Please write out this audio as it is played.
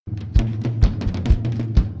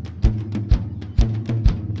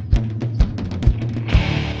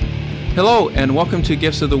Hello, and welcome to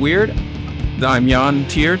Gifts of the Weird. I'm Jan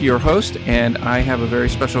Tierd, your host, and I have a very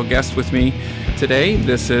special guest with me today.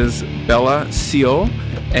 This is Bella Sio,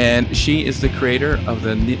 and she is the creator of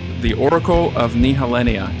the Oracle of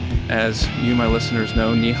Nehelenia. As you, my listeners,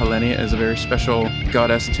 know, Nehelenia is a very special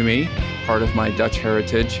goddess to me, part of my Dutch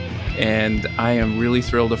heritage, and I am really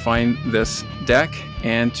thrilled to find this deck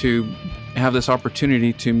and to have this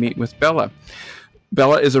opportunity to meet with Bella.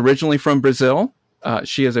 Bella is originally from Brazil.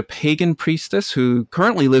 She is a pagan priestess who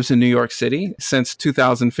currently lives in New York City since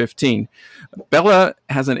 2015. Bella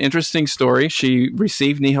has an interesting story. She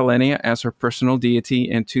received Nehelenia as her personal deity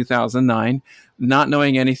in 2009, not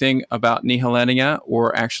knowing anything about Nehelenia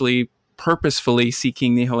or actually purposefully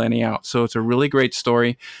seeking Nehelenia out. So it's a really great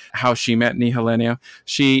story how she met Nehelenia.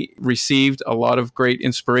 She received a lot of great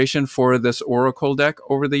inspiration for this oracle deck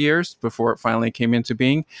over the years before it finally came into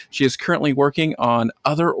being. She is currently working on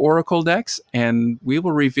other oracle decks, and we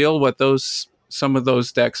will reveal what some of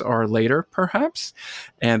those decks are later, perhaps,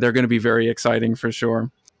 and they're going to be very exciting for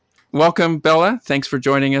sure. Welcome, Bella. Thanks for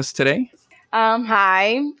joining us today.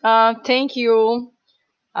 Hi. Thank you.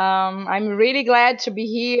 I'm really glad to be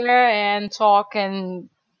here and talk and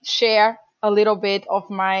share a little bit of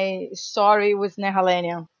my story with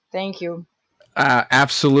Nehalenia. Thank you.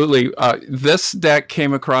 Absolutely. This deck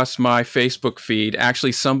came across my Facebook feed.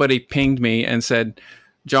 Actually, somebody pinged me and said,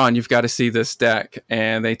 John, you've got to see this deck.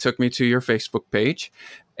 And they took me to your Facebook page.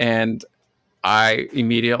 And I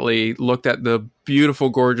immediately looked at the beautiful,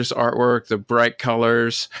 gorgeous artwork, the bright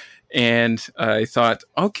colors. And I thought,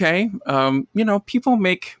 okay, people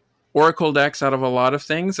make Oracle decks out of a lot of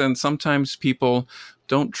things. And sometimes people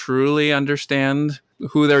don't truly understand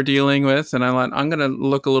who they're dealing with. And I thought, I'm going to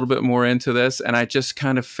look a little bit more into this. And I just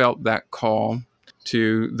kind of felt that call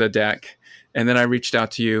to the deck. And then I reached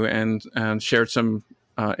out to you and shared some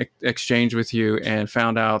exchange with you and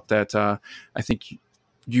found out that I think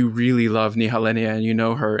you really love Nehelenia and you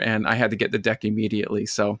know her. And I had to get the deck immediately.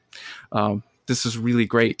 So this is really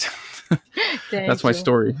great. That's Thank my you.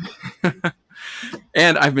 story.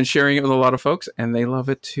 And I've been sharing it with a lot of folks and they love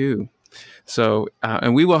it too. So,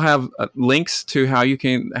 and we will have links to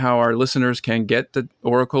how our listeners can get the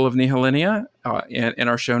Oracle of Nehelenia in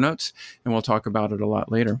our show notes, and we'll talk about it a lot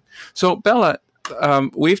later. So, Bella,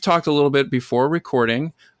 we've talked a little bit before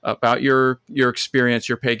recording about your experience,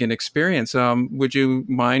 your pagan experience. Would you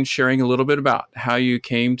mind sharing a little bit about how you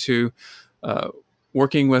came to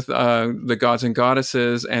working with the gods and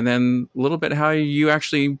goddesses, and then a little bit how you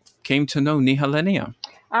actually came to know Nehelenia?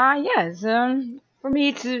 Yes. For me,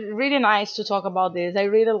 it's really nice to talk about this. I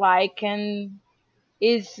really like and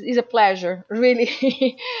is a pleasure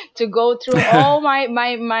really to go through all my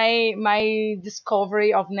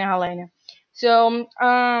discovery of Nehalenia. So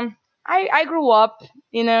I grew up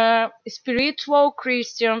in a spiritual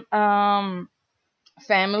Christian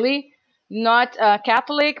family, not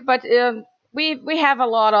Catholic, but we have a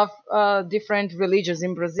lot of different religions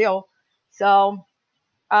in Brazil. So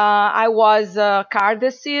I was a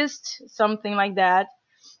Kardecist, something like that,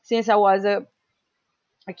 since I was a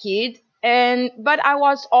kid, and but I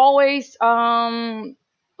was always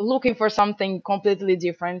looking for something completely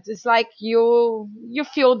different. It's like you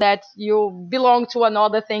feel that you belong to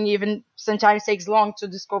another thing, even sometimes takes long to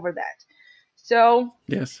discover that. So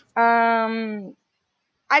Yes.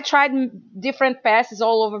 I tried different paths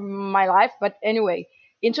all over my life, but anyway,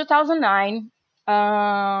 in 2009,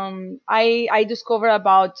 I discovered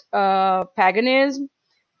about paganism,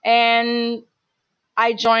 and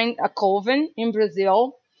I joined a coven in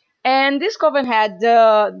Brazil, and this coven had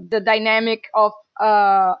the dynamic of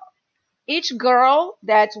each girl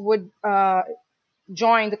that would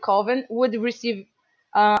join the coven would receive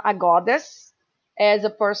a goddess as a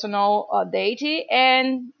personal deity,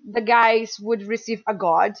 and the guys would receive a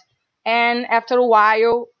god. And after a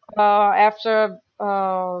while, after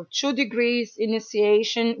 2 degrees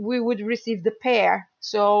initiation, we would receive the pair.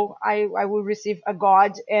 So I would receive a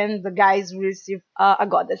god, and the guys will receive a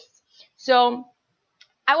goddess. So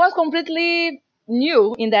I was completely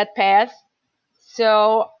new in that path.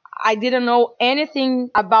 So I didn't know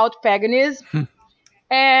anything about paganism,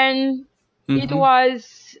 and it Mm-hmm.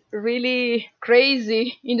 was really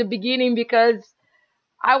crazy in the beginning because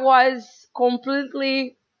I was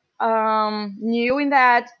completely new in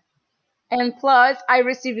that, and plus I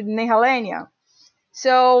received Nehelenia.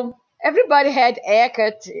 So everybody had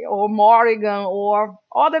Hecate or Morrigan or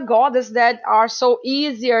other goddesses that are so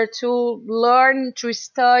easier to learn, to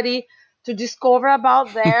study, to discover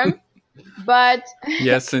about them. But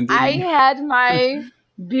Yes, I indeed. had my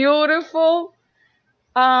beautiful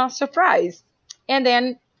surprise. And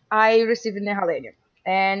then I received Nehalenia.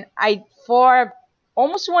 And I for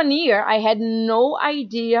almost 1 year, I had no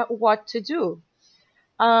idea what to do.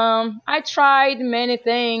 I tried many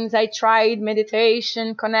things. I tried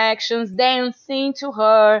meditation, connections, dancing to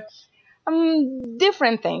her,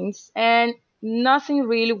 different things, and nothing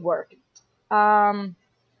really worked. Um,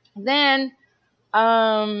 then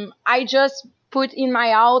I just put in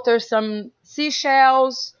my altar some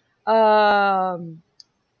seashells, um,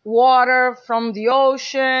 water from the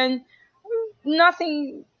ocean,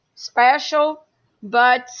 nothing special.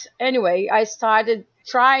 But anyway, I started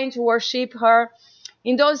trying to worship her.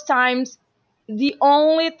 In those times, the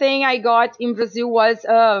only thing I got in Brazil was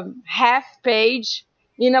a half page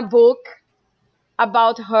in a book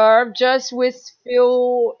about her, just with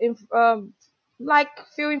like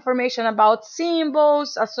few information about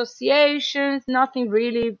symbols, associations, nothing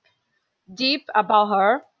really deep about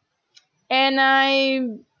her. And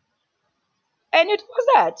it was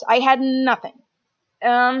that. I had nothing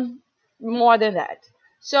more than that.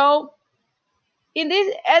 So in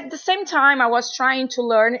this, at the same time, I was trying to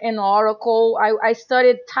learn an oracle. I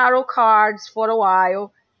studied tarot cards for a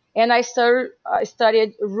while, and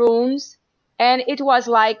studied runes. And it was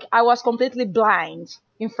like I was completely blind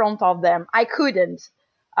in front of them. I couldn't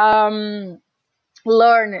um,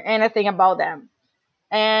 learn anything about them.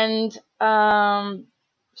 And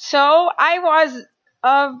so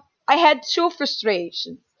uh, I had two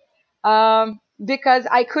frustrations, because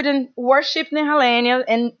I couldn't worship Nehalenia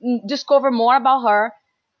and discover more about her,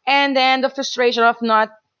 and then the frustration of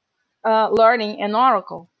not learning an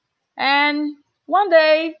oracle. And one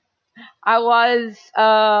day I was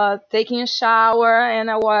taking a shower, and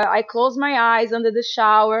I closed my eyes under the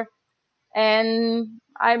shower, and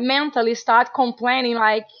I mentally start complaining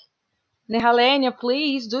like, Nehalenia,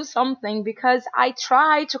 please do something, because I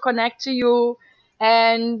try to connect to you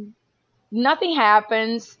and nothing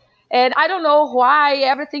happens. And I don't know why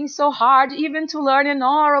everything's so hard, even to learn an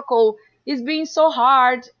oracle is being so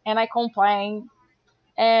hard. And I complain.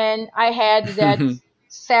 And I had that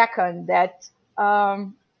second, that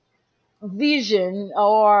um, vision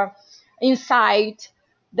or insight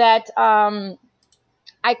that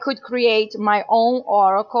I could create my own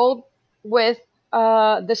oracle with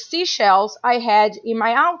the seashells I had in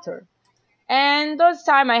my altar. And those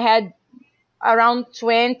time I had around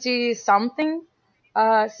 20 something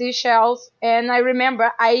seashells. And I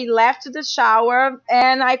remember I left the shower,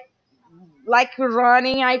 and I, like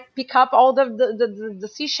running, I pick up all the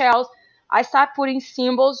seashells. I start putting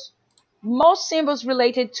symbols, most symbols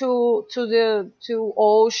related to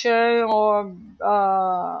ocean or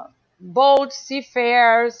boats,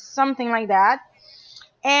 seafarers, something like that.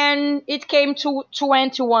 And it came to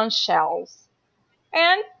 21 shells.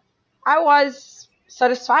 And I was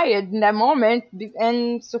satisfied in that moment,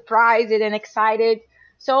 and surprised and excited.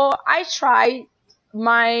 So I tried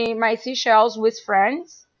my seashells with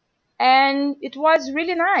friends, and it was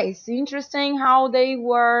really nice, interesting how they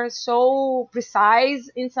were so precise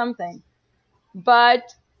in something.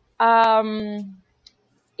 But um,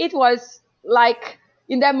 it was like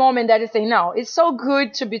in that moment that I say, no, it's so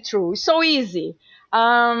good to be true, it's so easy.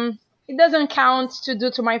 It doesn't count to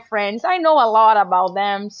do to my friends. I know a lot about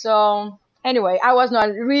them. So anyway, I was not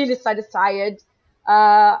really satisfied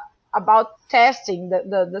uh, about testing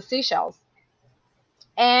the seashells.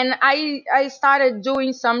 And I started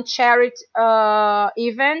doing some charity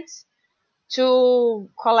events to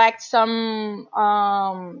collect some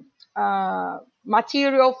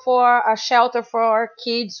material for a shelter for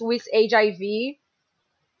kids with HIV.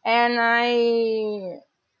 And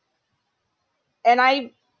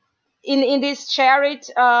I in this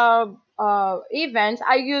charity event,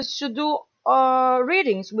 I used to do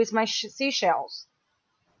readings with my seashells.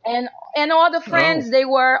 And all the Oh, friends, they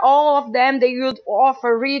were, all of them, they would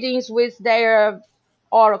offer readings with their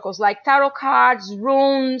oracles, like tarot cards,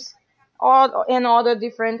 runes, all and other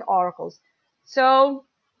different oracles. So,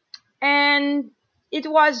 and it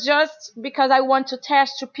was just because I want to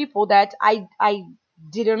test to people that I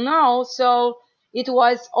didn't know. So it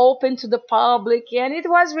was open to the public, and it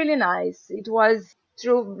was really nice. It was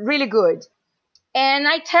through really good. And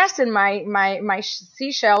I tested my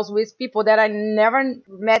seashells with people that I never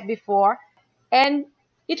met before, and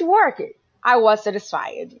it worked. I was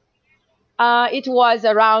satisfied. It was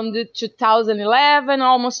around 2011,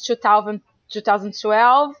 almost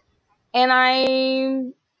 2012, and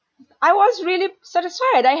I was really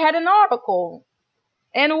satisfied. I had an article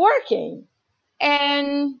and working.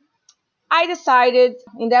 And I decided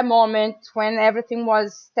in that moment, when everything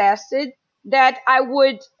was tested, that I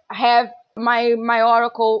would have my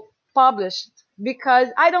oracle published, because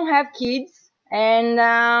I don't have kids, and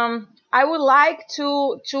I would like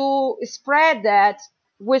to spread that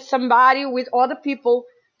with somebody, with other people,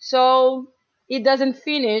 so it doesn't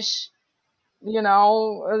finish,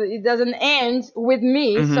 it doesn't end with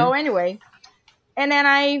me. Mm-hmm. So anyway, and then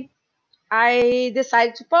I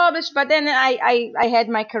decided to publish, but then I had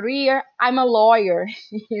my career. I'm a lawyer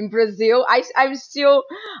in Brazil. I'm still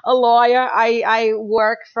a lawyer. I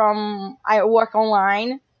work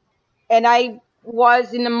online, and I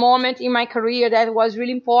was in a moment in my career that was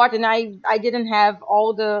really important. I didn't have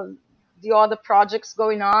all the other projects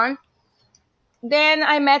going on. Then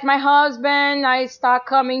I met my husband. I start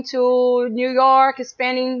coming to New York,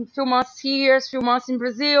 spending few months here, few months in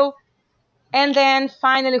Brazil. And then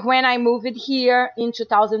finally, when I moved here in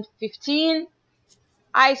 2015,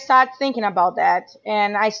 I started thinking about that.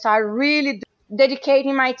 And I started really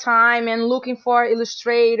dedicating my time and looking for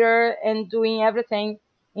Illustrator and doing everything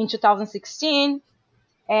in 2016.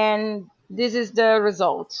 And this is the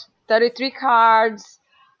result: 33 cards,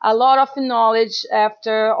 a lot of knowledge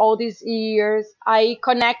after all these years. I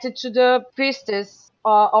connected to the priestess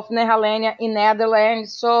of Nehalenia in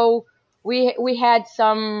Netherlands, so we had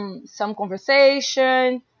some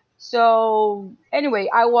conversation. So anyway,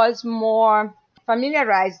 I was more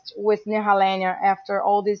familiarized with Nehalenia after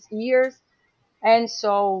all these years, and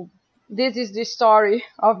so this is the story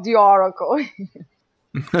of the oracle.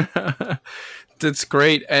 That's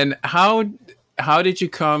great. And how did you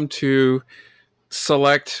come to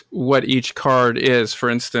select what each card is? For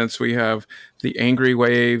instance, we have the Angry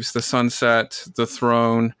Waves, the Sunset, the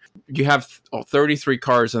Throne. You have 33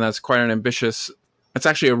 cards, and that's quite an ambitious. It's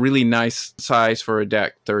actually a really nice size for a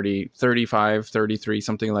deck, 30, 35, 33,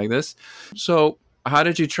 something like this. So, how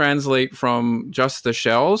did you translate from just the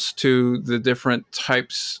shells to the different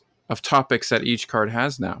types of topics that each card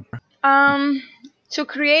has now? Um, to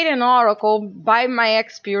create an oracle, by my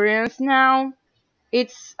experience now,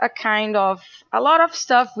 it's a kind of a lot of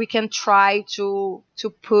stuff we can try to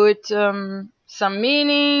put some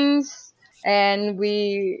meanings, and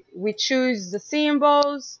we choose the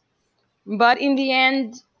symbols, but in the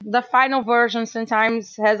end, the final version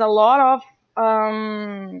sometimes has a lot of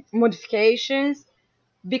modifications,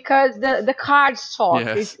 because the cards talk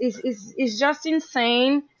Yes. is just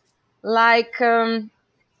insane. Like,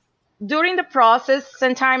 during the process,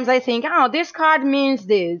 sometimes I think, oh, this card means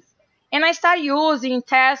this. And I start using,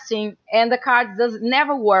 testing, and the card does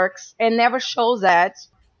never works and never shows that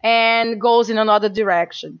and goes in another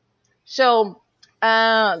direction. So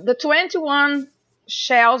the 21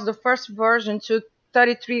 shells, the first version, to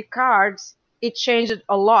 33 cards, it changed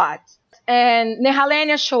a lot. And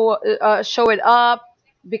Nehalenia showed up,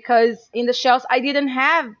 because in the shells I didn't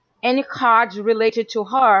have any cards related to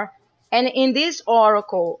her, and in this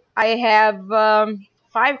oracle I have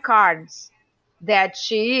 5 cards that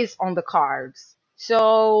she is on the cards.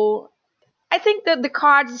 So I think that the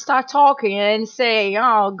cards start talking and saying,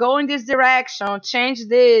 "Oh, go in this direction, or change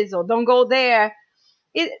this, or don't go there."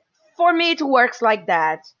 It For me it works like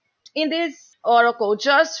that. In this oracle,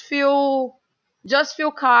 just few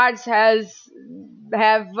cards have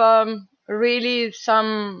really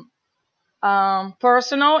some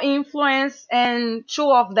personal influence, and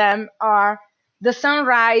two of them are the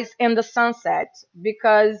sunrise and the sunset,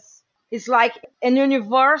 because it's like an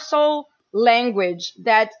universal language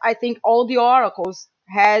that I think all the oracles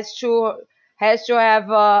has to have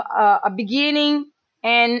a beginning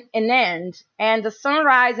and an end, and the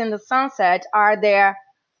sunrise and the sunset are there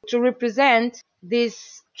to represent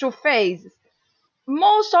these two phases.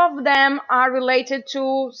 Most of them are related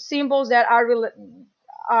to symbols that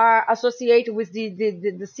are associated with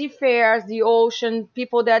the seafarers, the ocean,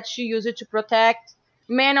 people that she used to protect.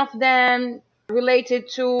 Many of them are related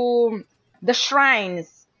to the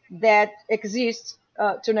shrines that exist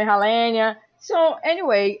to Nehalenia. So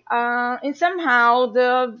anyway, and somehow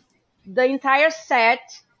the entire set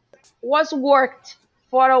was worked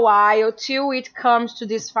for a while till it comes to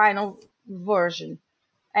this final version.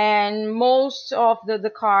 And most of the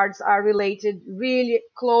cards are related, really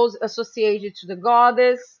close associated to the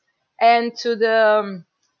goddess and to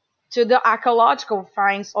the archaeological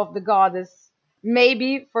finds of the goddess.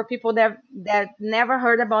 Maybe for people that never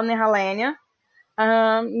heard about Nehalenia,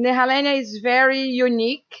 Nehalenia is very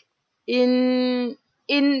unique in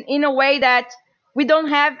in a way that we don't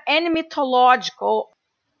have any mythological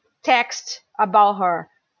text about her.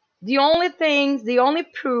 The only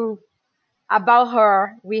proof about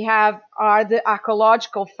her we have are the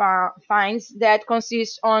archaeological finds that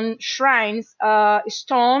consist on shrines,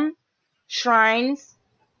 stone shrines,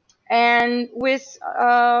 and with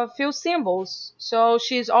few symbols. So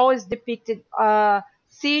she's always depicted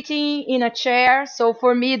sitting in a chair. So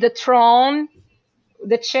for me, the throne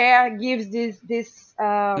the chair gives this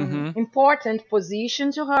Mm-hmm. important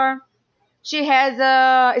position to her. She has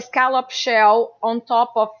a scallop shell on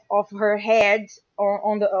top of her head, or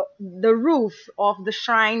on the roof of the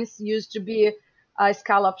shrines used to be a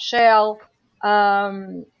scallop shell.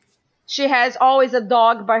 Um, she has always a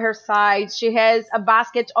dog by her side. She has a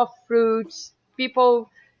basket of fruits.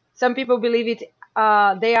 Some people believe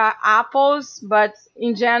they are apples, but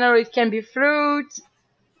in general it can be fruit.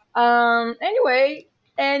 Anyway,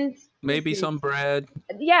 and let me Maybe see. some bread.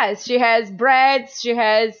 Yes, she has bread. She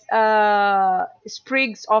has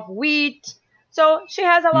sprigs of wheat. So she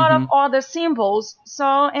has a lot of Mm-hmm. other symbols.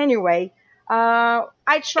 So anyway, I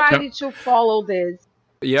Yep. tried to follow this.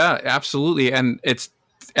 Yeah, absolutely, and it's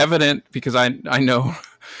evident because I know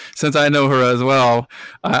since I know her as well.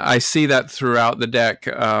 I see that throughout the deck,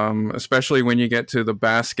 especially when you get to the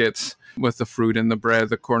baskets with the fruit and the bread,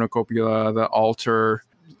 the cornucopia, the altar.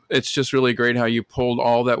 It's just really great how you pulled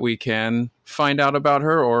all that we can find out about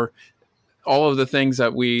her, or all of the things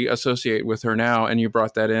that we associate with her now, and you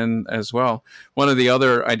brought that in as well. One of the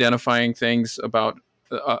other identifying things about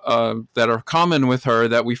that are common with her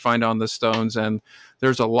that we find on the stones, and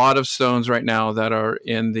there's a lot of stones right now that are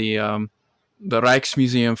in the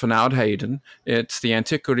Rijksmuseum van Oudheden. It's the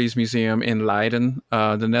Antiquities Museum in Leiden,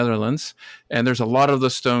 the Netherlands, and there's a lot of the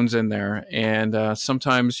stones in there. And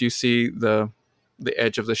sometimes you see the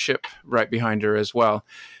edge of the ship right behind her as well.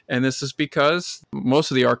 And this is because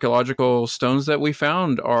most of the archaeological stones that we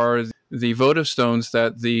found are the votive stones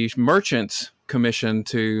that the merchants commissioned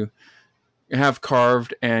to have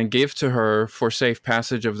carved and gave to her for safe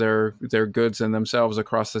passage of their goods and themselves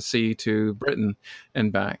across the sea to Britain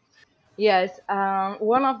and back. Yes,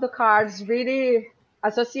 one of the cards really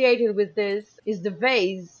associated with this is the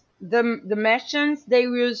vase. The merchants they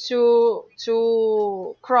used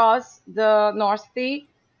to cross the North Sea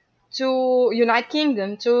to United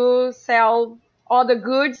Kingdom to sell other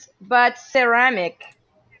goods, but ceramic.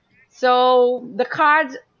 So the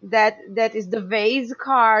card that is the vase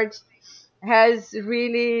card has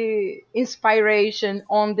really inspiration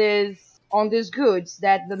on these goods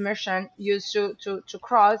that the merchant used to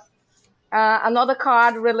cross. Another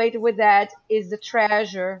card related with that is the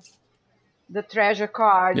treasure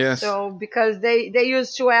card. Yes. So because they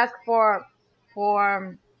used to ask for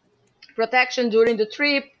protection during the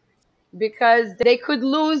trip, because they could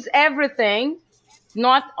lose everything,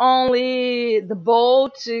 not only the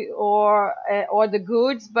boat or the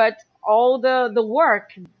goods, but all the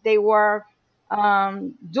work they were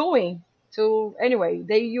doing. To anyway,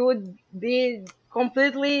 they would be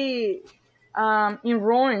completely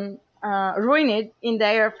ruined in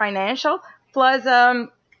their financial, plus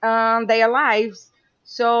their lives.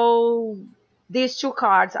 So these two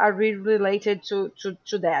cards are really related to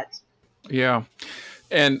that. Yeah.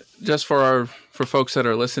 And just for folks that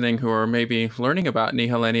are listening who are maybe learning about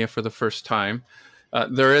Nihilenia for the first time,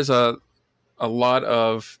 there is a lot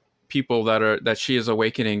of people that she is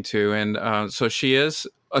awakening to, and so she is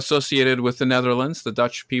associated with the Netherlands, the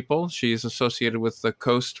Dutch people. She's associated with the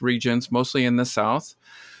coast regions, mostly in the south,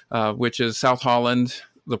 which is South Holland,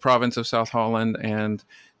 the province of South Holland, and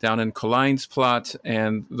down in Kolijnsplat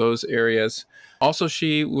and those areas. Also,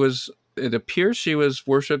 she was. It appears she was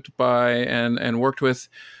worshipped by and worked with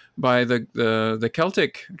by the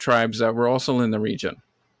Celtic tribes that were also in the region.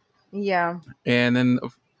 Yeah. And then,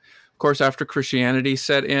 of course, after Christianity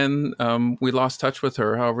set in, we lost touch with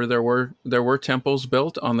her. However, there were temples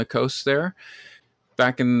built on the coast there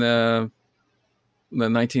back in the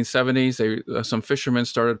 1970s. Some fishermen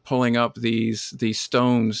started pulling up these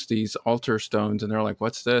stones, these altar stones, and they're like,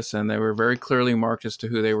 "What's this?" And they were very clearly marked as to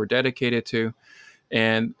who they were dedicated to,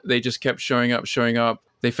 and they just kept showing up, showing up.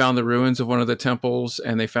 They found the ruins of one of the temples,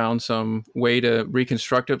 and they found some way to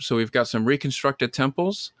reconstruct it. So we've got some reconstructed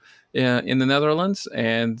temples in the Netherlands,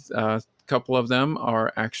 and a couple of them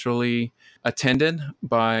are actually attended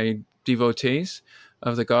by devotees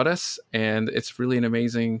of the goddess, and it's really an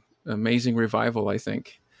amazing revival, I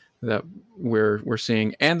think, that we're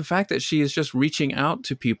seeing. And the fact that she is just reaching out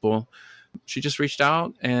to people. She just reached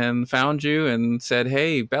out and found you and said,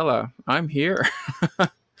 "Hey, Bella, I'm here."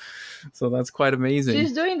 So that's quite amazing.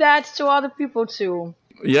 She's doing that to other people too.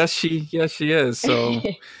 Yes, she is. So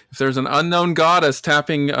if there's an unknown goddess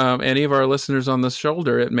tapping any of our listeners on the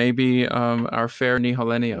shoulder, it may be our fair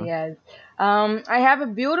Nihilenia. Yes. I have a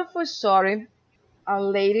beautiful story. A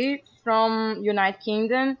lady from United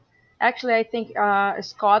Kingdom, actually, I think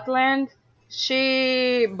Scotland.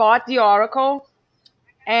 She bought the oracle,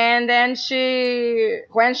 and then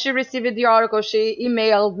when she received the oracle, she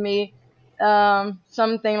emailed me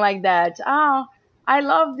something like that. Oh, I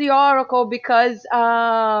love the oracle because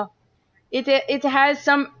it has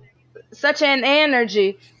some such an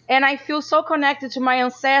energy, and I feel so connected to my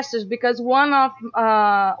ancestors because one of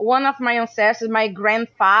my ancestors, my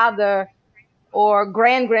grandfather or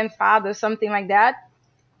grand grandfather, something like that,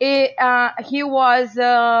 he was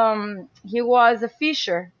a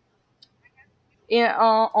fisher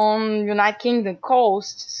on United Kingdom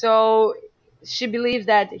coast. So she believes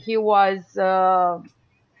that he was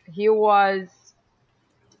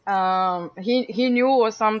he knew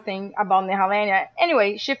or something about Nehalenia.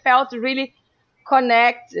 Anyway, she felt really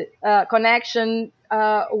connection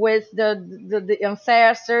with the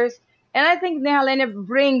ancestors, and I think Nehalenia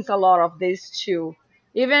brings a lot of this too.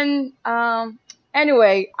 Even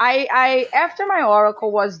anyway, I after my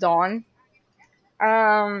oracle was done,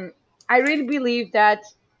 I really believe that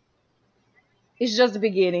it's just the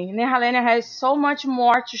beginning. Nehalenia has so much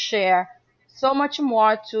more to share, so much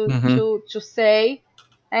more Hmm. to say,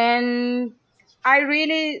 and I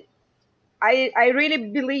really I really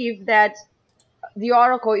believe that the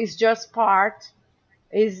Oracle is just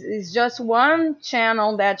is just one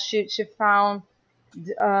channel that she found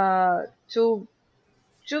uh, to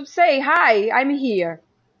to say hi, I'm here.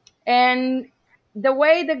 And the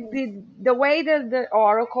way that the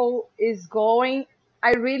Oracle is going,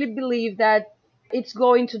 I really believe that it's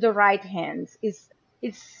going to the right hands. It's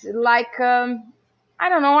like I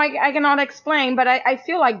don't know, I cannot explain, but I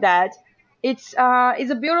feel like that. It's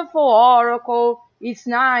a beautiful oracle. It's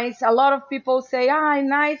nice. A lot of people say, ah,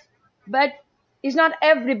 nice, but it's not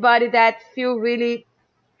everybody that feel really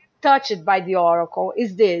touched by the oracle.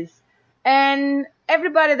 Is this, and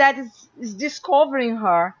everybody that is discovering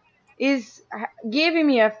her is giving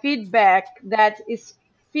me a feedback that is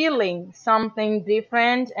feeling something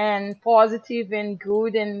different and positive and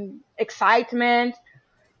good and excitement,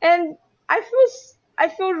 and I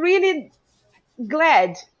feel really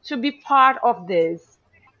glad to be part of this.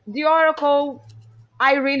 The oracle,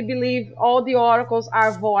 I really believe all the oracles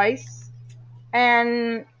are voice,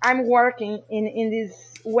 and I'm working in this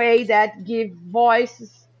way that give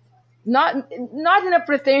voices, not in a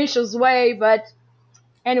pretentious way, but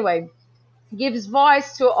anyway, gives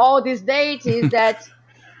voice to all these deities that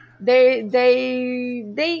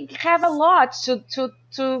they have a lot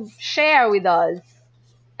to share with us,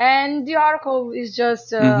 and the oracle is just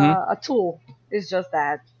Hmm. a tool. It's just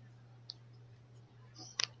that.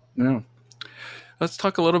 Yeah. Let's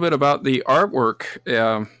talk a little bit about the artwork.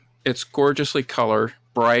 It's gorgeously colored,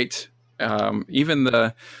 bright. Even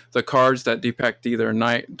the cards that depict either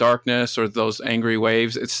night darkness or those angry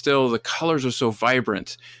waves, it's still the colors are so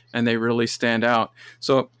vibrant and they really stand out.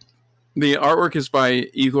 So the artwork is by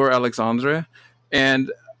Igor Alexandre.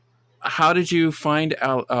 And how did you find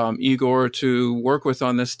out Igor to work with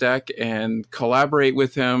on this deck and collaborate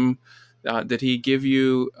with him? Did he give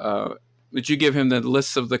you? Did you give him the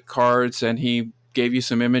lists of the cards and he gave you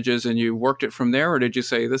some images and you worked it from there, or did you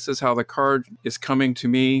say this is how the card is coming to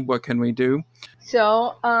me? What can we do?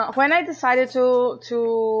 So when I decided to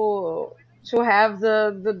have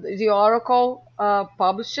the oracle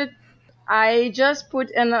published, I just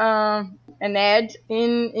put an ad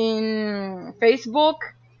in Facebook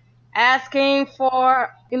asking for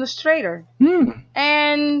illustrator, Hmm.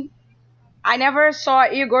 and I never saw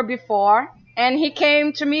Igor before, and he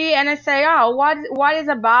came to me and I say, oh, what is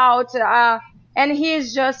about? And he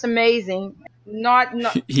is just amazing. Not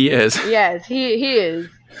He is. Yes, he is.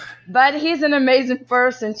 But he's an amazing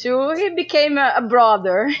person too. He became a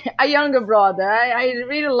brother, a younger brother. I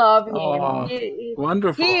really love him. Oh, He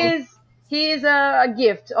wonderful. is he is a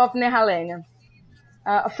gift of Nehalenia,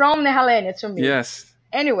 from Nehalenia to me. Yes.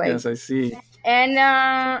 Anyway, Yes, I see. and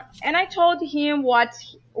I told him what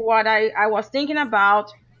I was thinking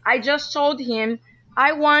about. I just told him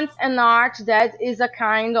I want an art that is a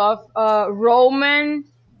kind of Roman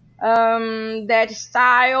that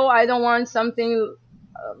style. I don't want something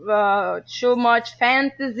too much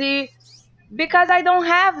fantasy because I don't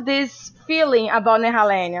have this feeling about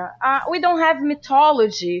Nehalenia. We don't have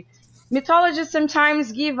mythology. Mythology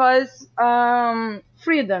sometimes give us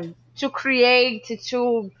freedom to create,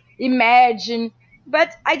 to imagine, but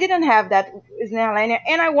I didn't have that with Nehalenia,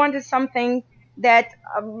 and I wanted something that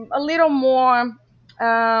a little more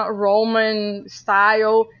Roman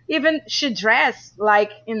style. Even she dressed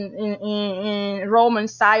like in Roman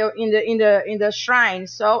style in the shrine.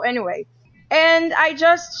 So anyway, and I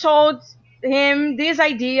just told him this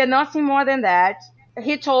idea, nothing more than that.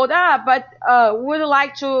 He told, but would you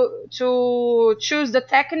like to choose the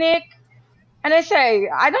technique? And I say,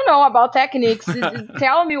 I don't know about techniques.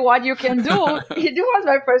 Tell me what you can do. It was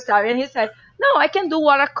my first time, and he said, no, I can do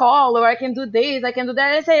watercolor, I can do this, I can do that.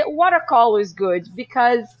 And I say, watercolor is good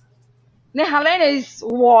because Nehalenia is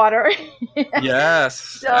water. Yes,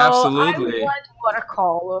 So I absolutely. want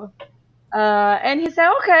watercolor. And he said,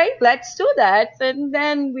 okay, let's do that. And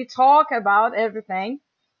then we talk about everything.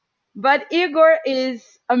 But Igor is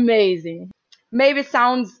amazing. Maybe it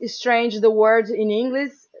sounds strange the words in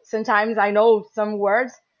English. Sometimes I know some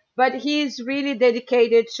words, but he's really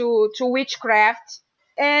dedicated to witchcraft.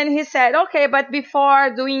 And he said, okay, but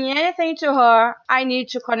before doing anything to her, I need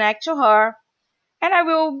to connect to her and I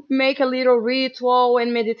will make a little ritual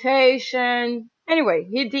and meditation. Anyway,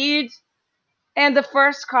 he did, and the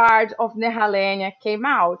first card of Nehalenia came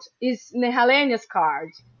out. Is Nehalenia's card.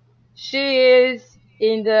 She is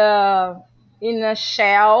in a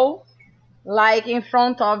shell, like in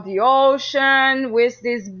front of the ocean, with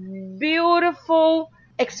this beautiful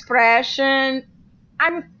expression.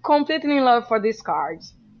 I'm completely in love for this card.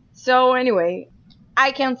 So anyway,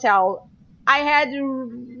 I can tell I had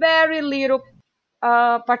very little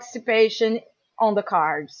participation on the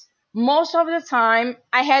cards. Most of the time,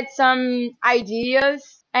 I had some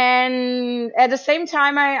ideas, and at the same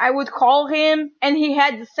time, I would call him, and he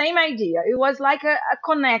had the same idea. It was like a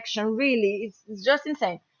connection, really. It's just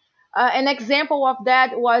insane. An example of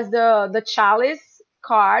that was the chalice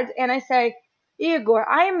card, and I say, Igor,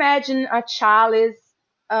 I imagine a chalice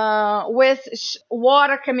with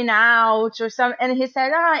water coming out or something, and he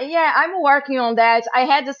said, yeah, I'm working on that. I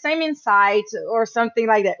had the same insight or something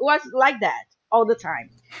like that. It was like that all the time.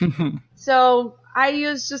 So I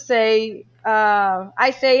used to say,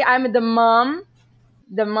 I say I'm the mom,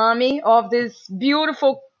 the mommy of this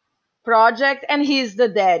beautiful project, and he's the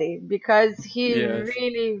daddy because he Yes.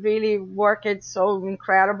 really really worked so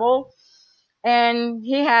incredible, and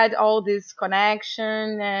he had all this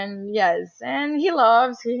connection, and yes, and he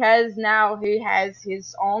has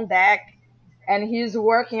his own deck, and he's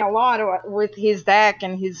working a lot with his deck,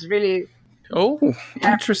 and he's really Oh,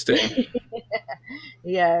 interesting. happy.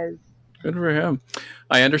 Yes. Good for him.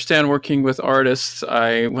 I understand working with artists.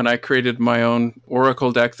 I when I created my own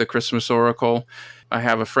Oracle deck, the Christmas Oracle, I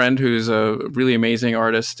have a friend who's a really amazing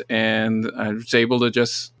artist, and I was able to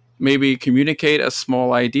just maybe communicate a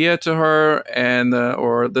small idea to her, and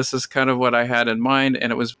or this is kind of what I had in mind,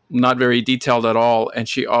 and it was not very detailed at all, and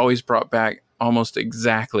she always brought back almost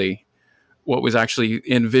exactly what was actually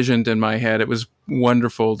envisioned in my head. It was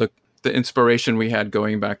wonderful. The inspiration we had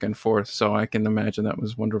going back and forth. So I can imagine that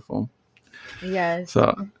was wonderful. Yes.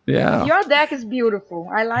 So yeah. Your deck is beautiful.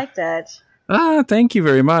 I like that. Thank you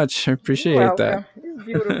very much. I You're appreciate that. welcome. It's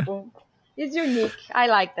beautiful. It's unique. I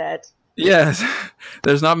like that. Yes,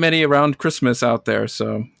 there's not many around Christmas out there,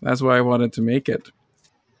 so that's why I wanted to make it.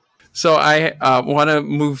 So I want to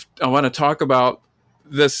move. I want to talk about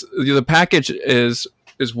this. The package is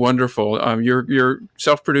wonderful. You're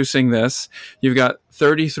self producing this. You've got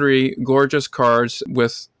 33 gorgeous cards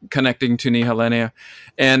with connecting to Nihilenia,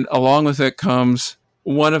 and along with it comes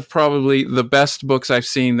one of probably the best books I've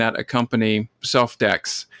seen that accompany self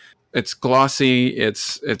decks. It's glossy.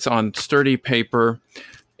 It's on sturdy paper,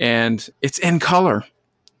 and it's in color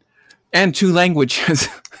and two languages.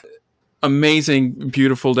 Amazing,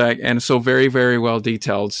 beautiful deck, and so very, very well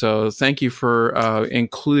detailed. So thank you for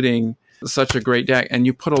including such a great deck, and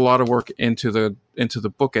you put a lot of work into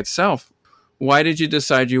the book itself. Why did you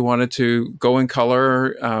decide you wanted to go in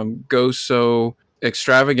color, go so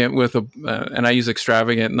extravagant with a, and I use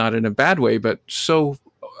extravagant not in a bad way, but so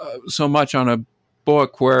much on a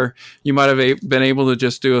book where you might have been able to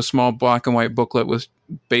just do a small black and white booklet with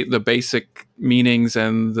the basic meanings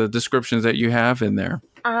and the descriptions that you have in there.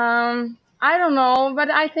 I don't know,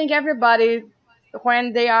 but I think everybody,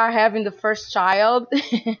 when they are having the first child,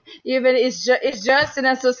 even it's just an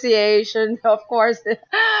association, of course.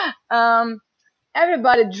 um,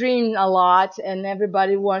 Everybody dreams a lot, and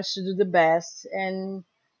everybody wants to do the best. And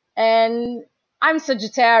I'm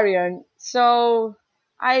Sagittarian, so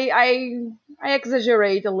I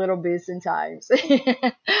exaggerate a little bit sometimes,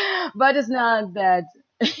 but it's not bad.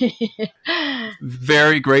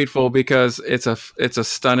 Very grateful because it's a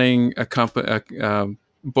stunning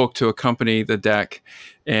book to accompany the deck,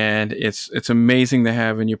 and it's amazing to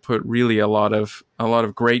have, and you put really a lot of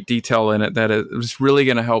great detail in it that is really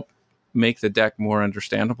going to help make the deck more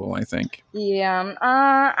understandable. I think. Yeah,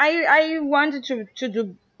 I wanted to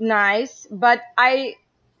do nice, but I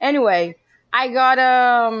anyway I got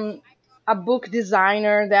a book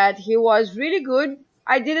designer that he was really good.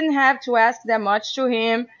 I didn't have to ask that much to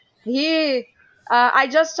him. He I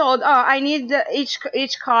just told, oh, I need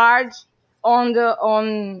each card on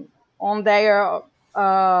on their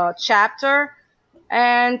chapter,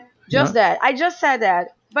 and just Yeah. that. I just said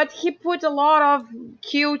that. But he put a lot of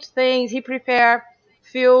cute things. He prepared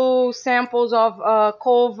few samples of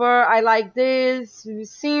cover. I like this,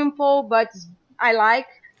 simple, but I like.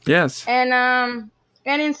 Yes. And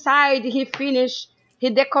inside he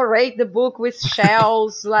decorate the book with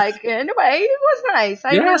shells. Like, anyway, it was nice.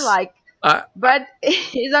 I really Yes. like. Uh, But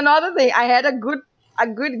it's another thing. I had a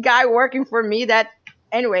good guy working for me that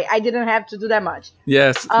anyway, I didn't have to do that much.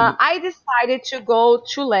 yes. I decided to go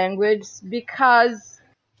to language because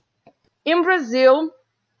in Brazil,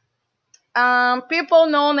 people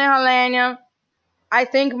know Nehalenia. I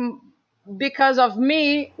think because of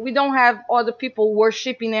me, we don't have other people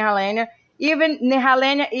worshiping Nehalenia. Even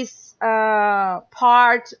Nehalenia is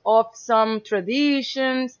part of some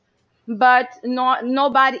traditions, but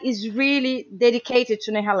nobody is really dedicated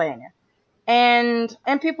to Nehalenia. And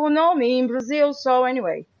people know me in Brazil. So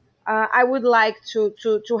anyway, I would like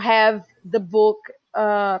to have the book,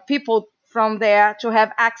 people from there to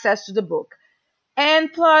have access to the book,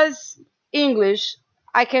 and plus English.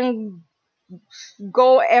 I can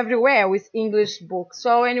go everywhere with English books.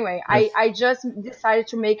 So anyway, Yes. I just decided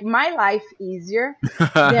to make my life easier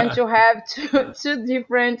than to have two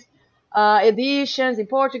different editions in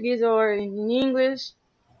Portuguese or in English.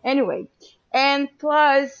 Anyway, and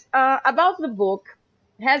plus about the book,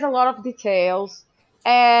 it has a lot of details,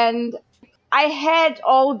 and I had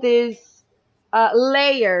all these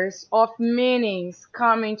layers of meanings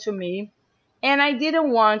coming to me, and I didn't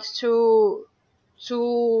want to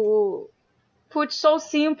put so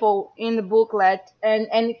simple in the booklet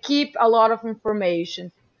and keep a lot of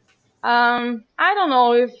information. I don't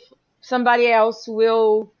know if somebody else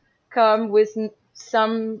will come with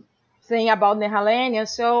something about Nehalenia,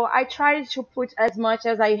 so I tried to put as much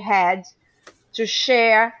as I had to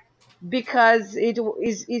share because it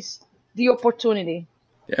is the opportunity,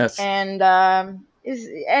 Yes. and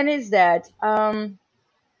is that.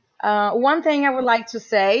 One thing I would like to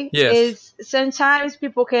say Yes. is sometimes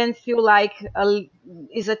people can feel like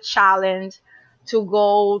is a challenge to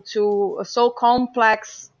go to a so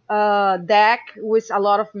complex deck with a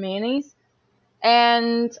lot of meanings,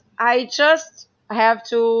 and I just have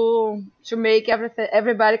to make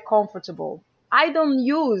everybody comfortable. I don't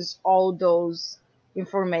use all those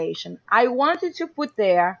information. I wanted to put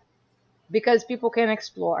there because people can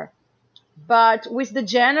explore. But with the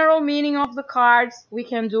general meaning of the cards, we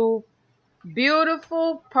can do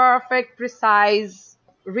beautiful, perfect, precise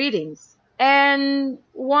readings. And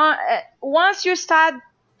once you start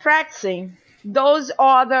practicing those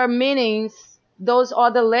other meanings, those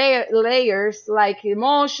other layers like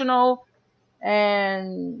emotional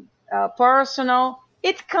and personal,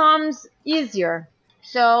 it comes easier.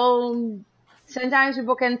 So sometimes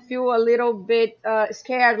people can feel a little bit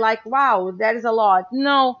scared, like, wow, that is a lot.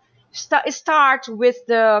 No, start with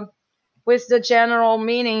the general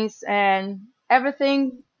meanings, and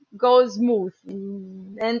everything goes smooth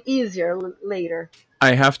and easier later.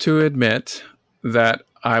 I have to admit that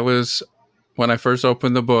when I first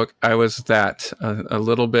opened the book, I was a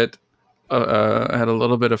little bit, had a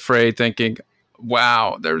little bit afraid, thinking,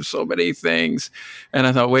 "Wow, there's so many things," and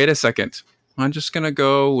I thought, "Wait a second, I'm just going to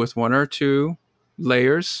go with one or two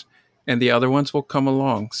layers, and the other ones will come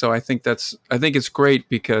along." So I think it's great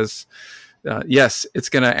because yes, it's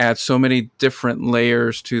going to add so many different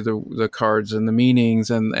layers to the cards and the meanings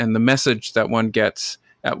and the message that one gets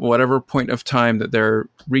at whatever point of time that they're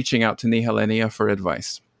reaching out to Nehelenia for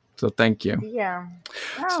advice. So thank you. Yeah.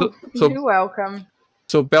 Oh, So you're welcome.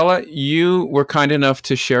 so Bella, you were kind enough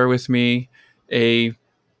to share with me a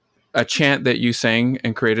a chant that you sang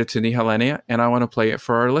and created to Nehelenia, and I want to play it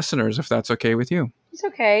for our listeners if that's okay with you. It's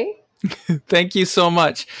okay. Thank you so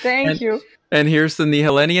much. Thank And you. and here's the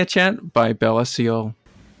Nehelenia chant by Bella Seal.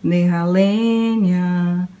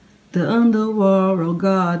 Nehalenia, the underworld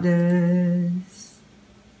goddess.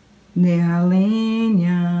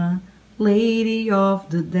 Nehalenia, lady of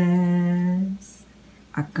the dance,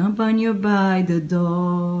 accompanied by the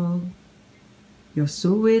dog, your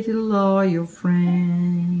sweet loyal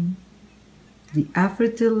friend, the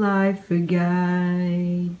afterlife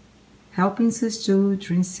guide, helping us to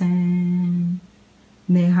transcend.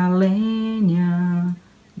 Nehalenia,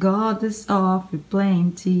 goddess of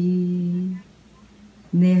plenty.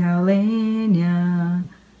 Nehalenia,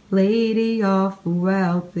 lady of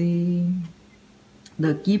wealthy,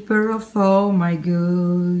 the keeper of all my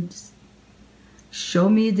goods. Show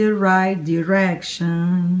me the right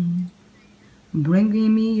direction,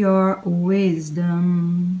 bringing me your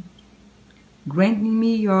wisdom, granting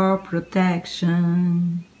me your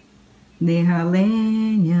protection.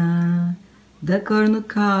 Nehalenia, the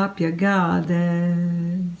cornucopia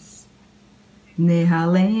goddess.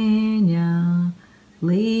 Nehalenia,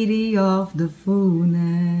 lady of the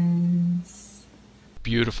fullness.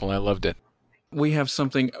 Beautiful. I loved it. We have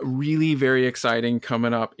something really very exciting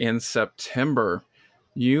coming up in September.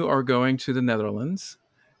 You are going to the Netherlands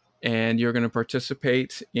and you're going to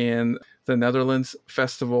participate in the Netherlands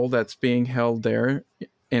festival that's being held there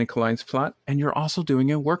in Kleinsplaat. And you're also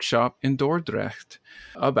doing a workshop in Dordrecht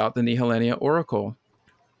about the Nehelenia Oracle.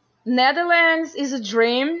 Netherlands is a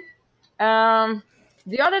dream.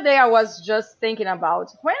 The other day I was just thinking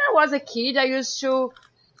about when I was a kid. I used to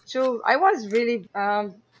I was really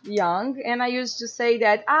young, and I used to say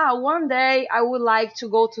that one day I would like to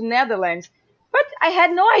go to Netherlands, but I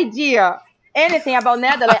had no idea anything about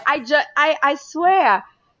Netherlands. I swear,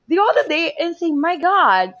 the other day and say, my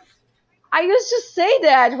God, I used to say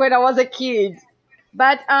that when I was a kid,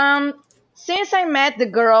 but since I met the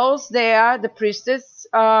girls there, the priestess,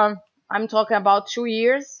 I'm talking about 2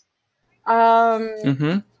 years.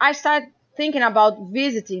 Mm-hmm. I started thinking about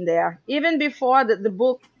visiting there even before the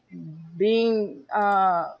book being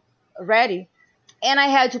ready, and I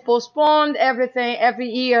had to postpone everything. Every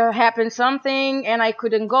year happened something, and I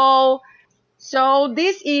couldn't go. So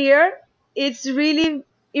this year, it's really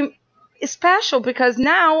im- special because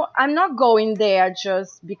now I'm not going there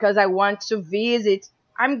just because I want to visit.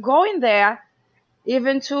 I'm going there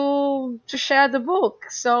even to share the book.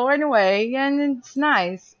 So anyway, and it's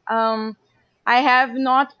nice. I have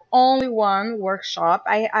not only one workshop.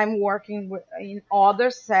 I'm working in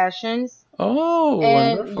other sessions, Oh,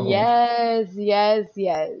 and wonderful. yes, yes,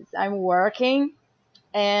 yes, I'm working.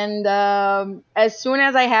 And as soon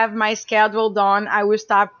as I have my schedule done, I will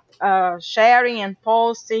start sharing and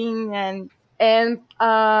posting, and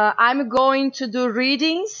I'm going to do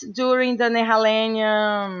readings during the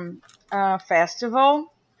Nehalenia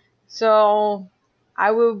festival. So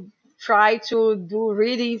I will try to do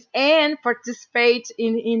readings and participate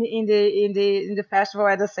in the festival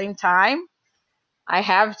at the same time. I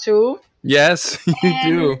have to. Yes, you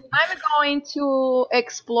And do. I'm going to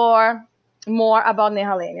explore more about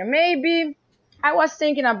Nehalenia. Maybe I was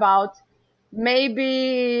thinking about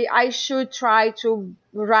maybe I should try to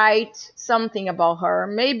write something about her.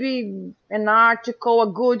 Maybe an article, a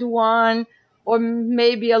good one, or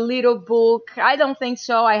maybe a little book. I don't think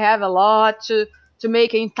so. I have a lot to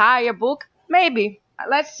make an entire book. Maybe.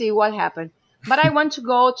 Let's see what happens. But I want to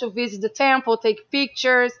go to visit the temple, take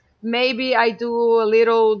pictures. Maybe I do a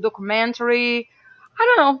little documentary.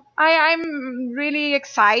 I don't know. I'm really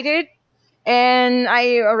excited, and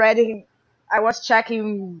I was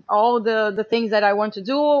checking all the things that I want to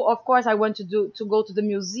do. Of course, I want to go to the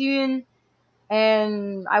museum,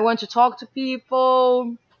 and I want to talk to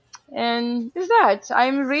people, and is that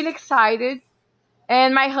I'm really excited.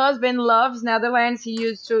 And my husband loves Netherlands. He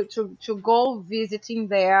used to go visiting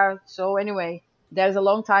there. So anyway, there's a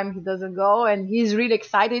long time he doesn't go, and he's really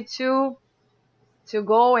excited to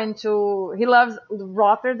go, and to he loves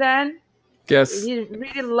Rotterdam. Yes. He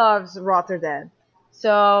really loves Rotterdam.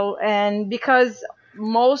 So, and because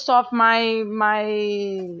most of my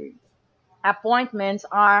appointments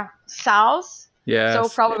are south, so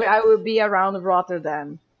Yes. probably I will be around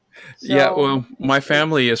Rotterdam. Yeah, So well, my it's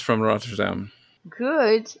family is from Rotterdam.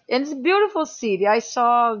 good, and it's a beautiful city. I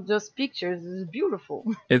saw just pictures. It's beautiful.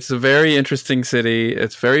 It's a very interesting city.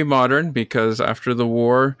 It's very modern because after the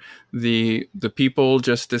war, the people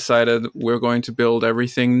just decided we're going to build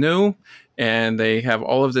everything new, and they have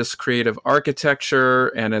all of this creative architecture,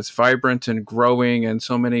 and it's vibrant and growing, and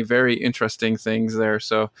so many very interesting things there.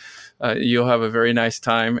 So you'll have a very nice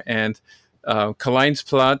time. And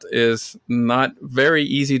Kleinsplaat is not very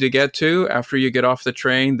easy to get to. After you get off the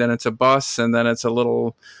train, then it's a bus, and then it's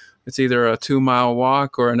either a 2 mile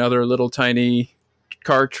walk or another little tiny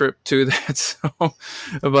car trip to that. So,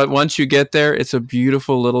 but once you get there, it's a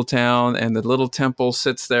beautiful little town, and the little temple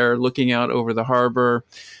sits there looking out over the harbor,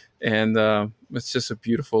 and it's just a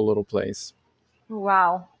beautiful little place.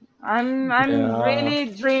 Wow, I'm Yeah, really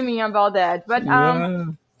dreaming about that. But yeah.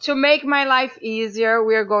 to make my life easier,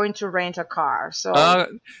 we're going to rent a car. So Uh,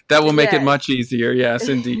 that will make it yes, much easier. Yes,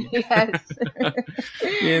 indeed. yes.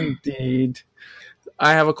 Indeed.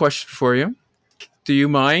 I have a question for you. Do you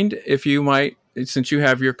mind if you might, since you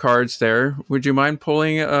have your cards there, would you mind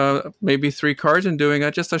pulling maybe 3 cards and doing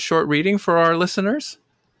just a short reading for our listeners?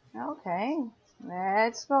 Okay,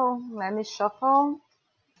 let's go. Let me shuffle.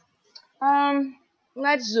 Um,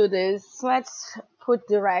 let's do this. Let's put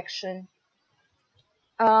direction.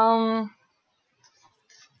 Um,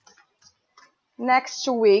 next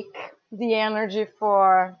week, the energy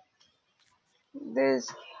for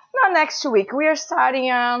this. Not next week. We are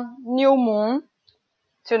starting a new moon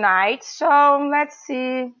tonight. So let's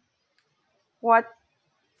see what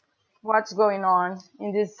what's going on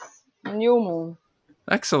in this new moon.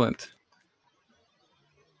 Excellent.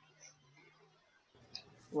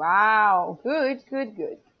 Wow, good, good,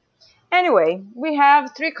 good. Anyway, we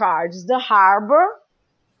have three cards. The Harbor,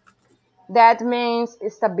 that means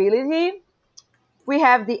stability. We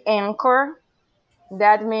have the Anchor,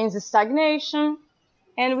 that means stagnation.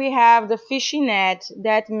 And we have the Fishing Net,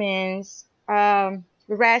 that means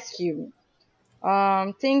rescue.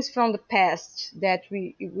 Things from the past that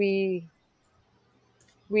we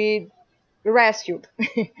rescued.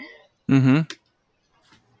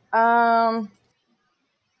 Mm-hmm. um,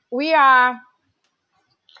 we are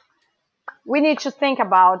we need to think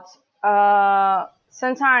about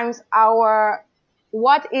sometimes our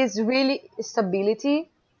what is really stability,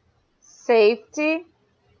 safety,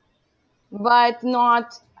 but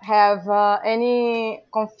not have any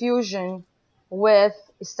confusion with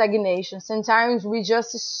stagnation. Sometimes we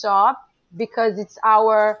just stop because it's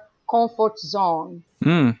our comfort zone.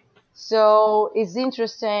 Mm. So it's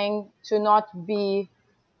interesting to not be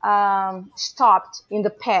stopped in the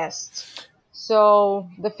past. So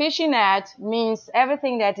the fishing net means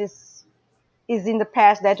everything that is in the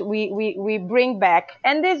past that we bring back.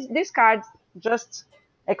 And this card, just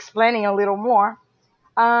explaining a little more,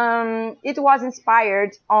 it was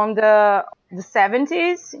inspired on the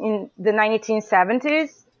 70s, in the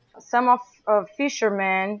 1970s. Some of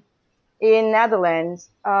fishermen in Netherlands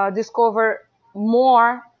discovered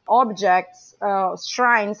more objects,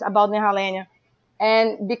 shrines about Nehalenia,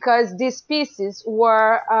 and because these pieces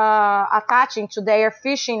were attaching to their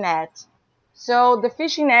fishing net. So the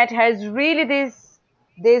fishing net has really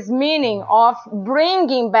this meaning of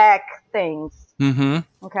bringing back things.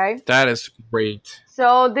 Mm-hmm. Okay, That is great.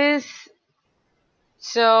 so this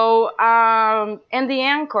and the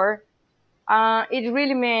anchor, it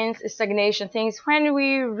really means stagnation. Things when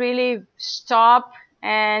we really stop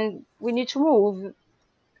and we need to move.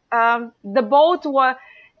 The boat was.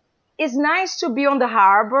 It's nice to be on the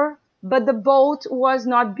harbor, but the boat was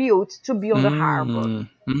not built to be on the harbor. Mm.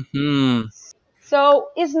 Mm-hmm. So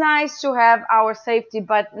it's nice to have our safety,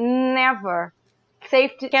 but never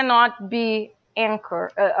safety cannot be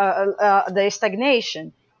anchor the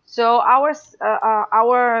stagnation. So our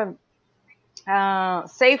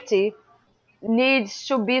safety needs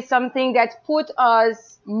to be something that put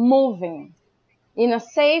us moving in a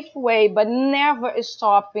safe way, but never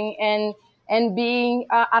stopping and being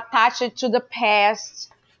attached to the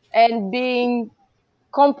past and being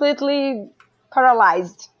completely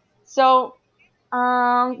paralyzed. So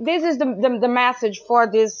this is the message for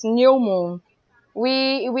this new moon.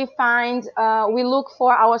 We look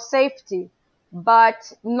for our safety,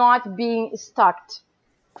 but not being stuck,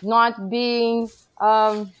 not being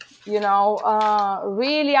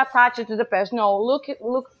really attached to the past. No, look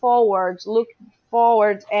forward,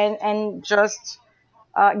 and just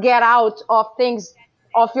get out of things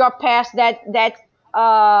of your past that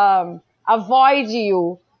avoid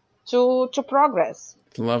you to progress.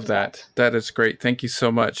 Love That. that. That is great. Thank you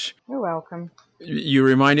so much. You're welcome. You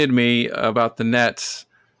reminded me about the nets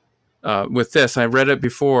with this. I read it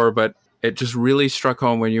before, but it just really struck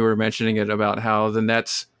home when you were mentioning it about how the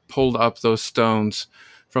nets pulled up those stones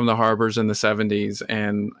from the harbors in the 70s,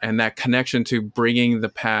 and that connection to bringing the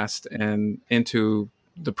past and into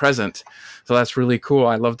the present. So that's really cool.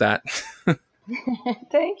 I love that.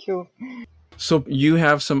 Thank you. So you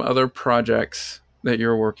have some other projects that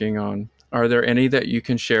you're working on. Are there any that you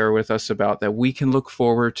can share with us about that we can look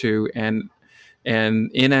forward to and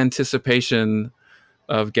in anticipation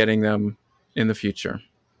of getting them in the future?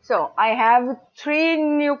 So I have three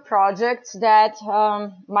new projects that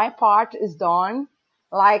my part is done.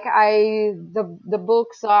 Like the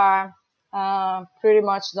books are pretty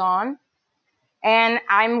much done, and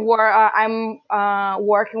I'm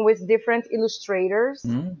working with different illustrators.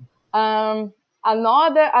 Mm. Um,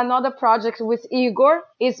 another project with Igor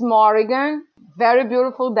is Morrigan. Very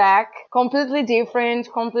beautiful deck, completely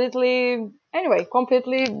different, completely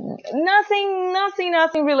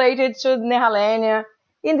nothing related to Nehalenia.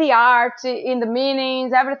 In the art, in the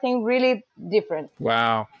meanings, everything really different.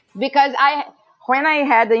 Wow. Because when I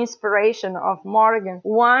had the inspiration of Morrigan,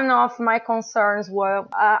 one of my concerns were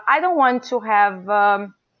I don't want to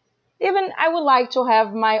have even I would like to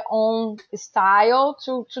have my own style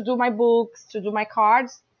to do my books, to do my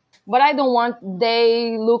cards, but I don't want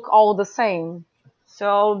they look all the same.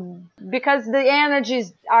 So because the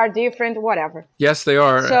energies are different, whatever. Yes, they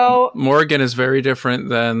are. So Morrigan is very different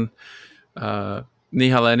than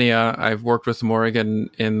Nehalenia. I've worked with Morrigan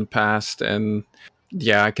in the past, and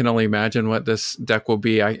yeah, I can only imagine what this deck will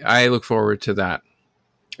be. I look forward to that.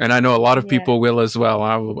 And I know a lot of yeah, people will as well.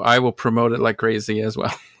 I will promote it like crazy as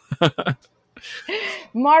well.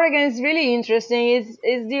 Morrigan is really interesting. Is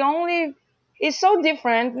the only is so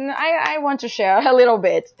different. And I want to share a little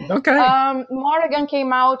bit. Okay. Morrigan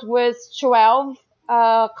came out with 12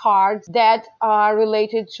 cards that are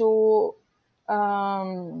related to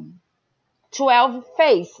 12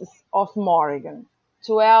 faces of Morrigan,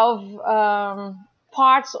 12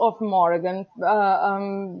 parts of Morrigan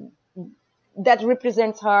that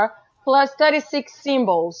represents her, plus 36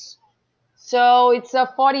 symbols. So it's a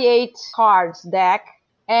 48 cards deck,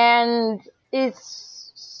 and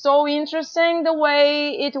it's so interesting the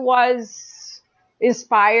way it was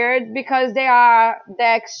inspired, because they are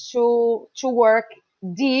decks to work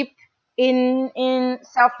deep in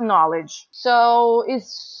self-knowledge. So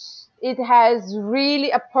it has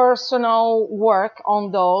really a personal work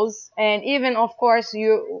on those. And even, of course,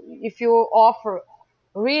 if you offer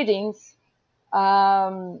readings,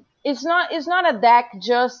 it's not a deck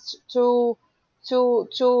just to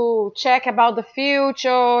check about the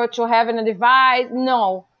future, to have an advice.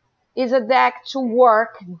 No, it's a deck to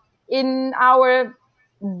work in our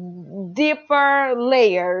deeper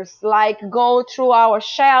layers, like go through our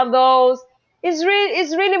shadows. It's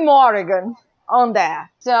really Morrigan on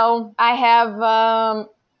there. So I have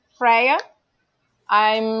Freya.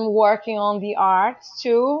 I'm working on the art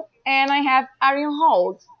too, and I have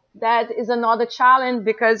Arianhold. That is another challenge,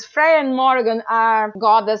 because Freya and Morrigan are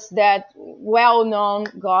goddess, that well-known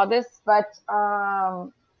goddess, but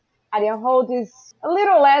Arianhold is a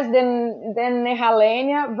little less than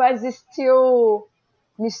Nehalenia, but it's still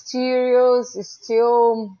mysterious, it's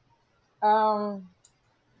still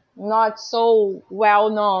not so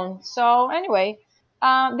well-known. So anyway,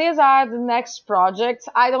 these are the next projects.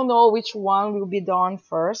 I don't know which one will be done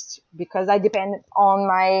first, because I depend on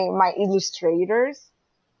my illustrators.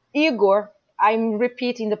 Igor, I'm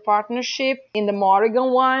repeating the partnership in the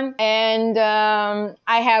Morrigan one, and I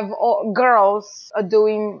have girls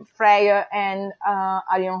doing Freya and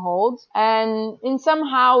Arianhold, and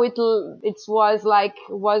somehow it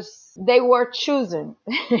was they were chosen.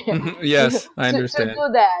 Yes, I understand. To do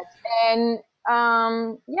that. And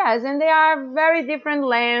yes, and they are very different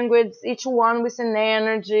language, each one with an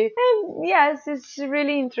energy. And yes, it's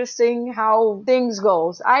really interesting how things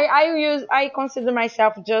goes. I consider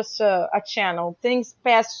myself just a channel. Things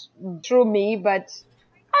pass through me, but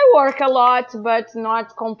I work a lot, but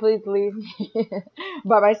not completely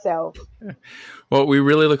by myself. Well, we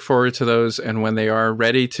really look forward to those, and when they are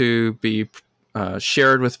ready to be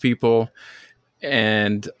shared with people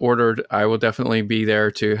and ordered, I will definitely be there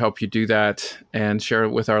to help you do that and share it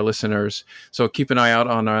with our listeners. So keep an eye out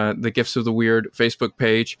on the Gifts of the Weird Facebook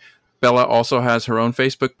page. Bella also has her own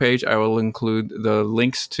Facebook page. I will include the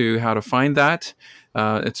links to how to find that.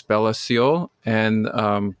 It's Bella Seol, and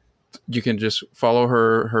you can just follow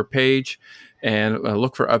her page and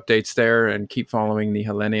look for updates there, and keep following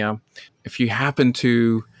Nehalenia. If you happen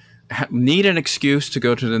to need an excuse to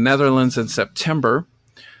go to the Netherlands in September,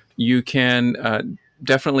 you can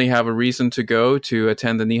definitely have a reason to go to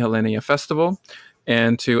attend the Nehalenia Festival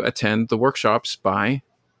and to attend the workshops by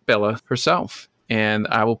Bella herself. And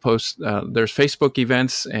I will post, there's Facebook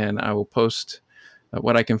events, and I will post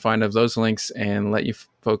what I can find of those links and let you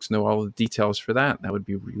folks know all the details for that. That would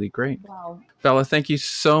be really great. Wow. Bella, thank you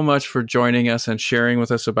so much for joining us and sharing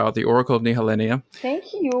with us about the Oracle of Nehalenia.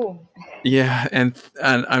 Thank you. Yeah, and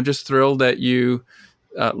I'm just thrilled that you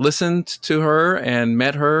listened to her and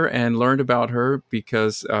met her and learned about her,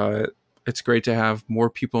 because it's great to have more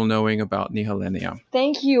people knowing about Nehalenia.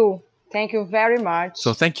 Thank you. Thank you very much.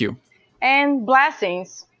 So thank you. And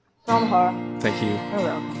blessings from her. Thank you. You're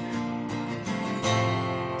welcome.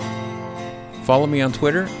 Follow me on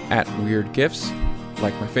Twitter at Weird Gifts.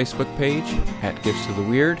 Like my Facebook page at Gifts of the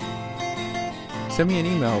Weird. Send me an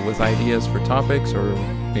email with ideas for topics, or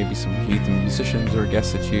maybe some heathen musicians or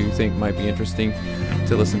guests that you think might be interesting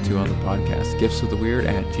to listen to on the podcast.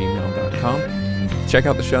 giftsoftheweird@gmail.com. Check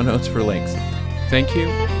out the show notes for links. Thank you,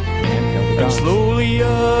 and hail the gods. And slowly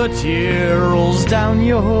a tear rolls down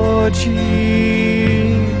your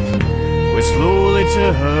cheek. We slowly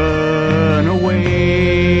turn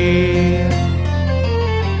away.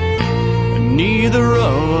 Neither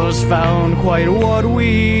of us found quite what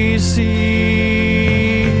we seek.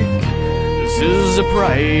 This is the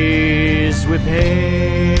price we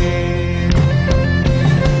pay.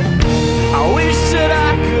 I wish that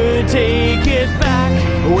I could take it back.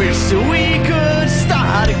 I wish that we could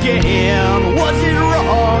start again. Was it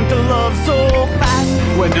wrong to love so fast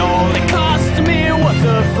when all it cost me was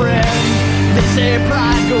a friend? They say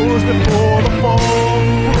pride goes before the fall.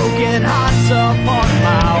 Broken hearts upon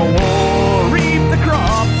my wall. Reap the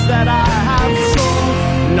crops that I have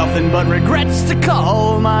sown. Nothing but regrets to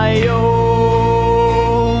call my own.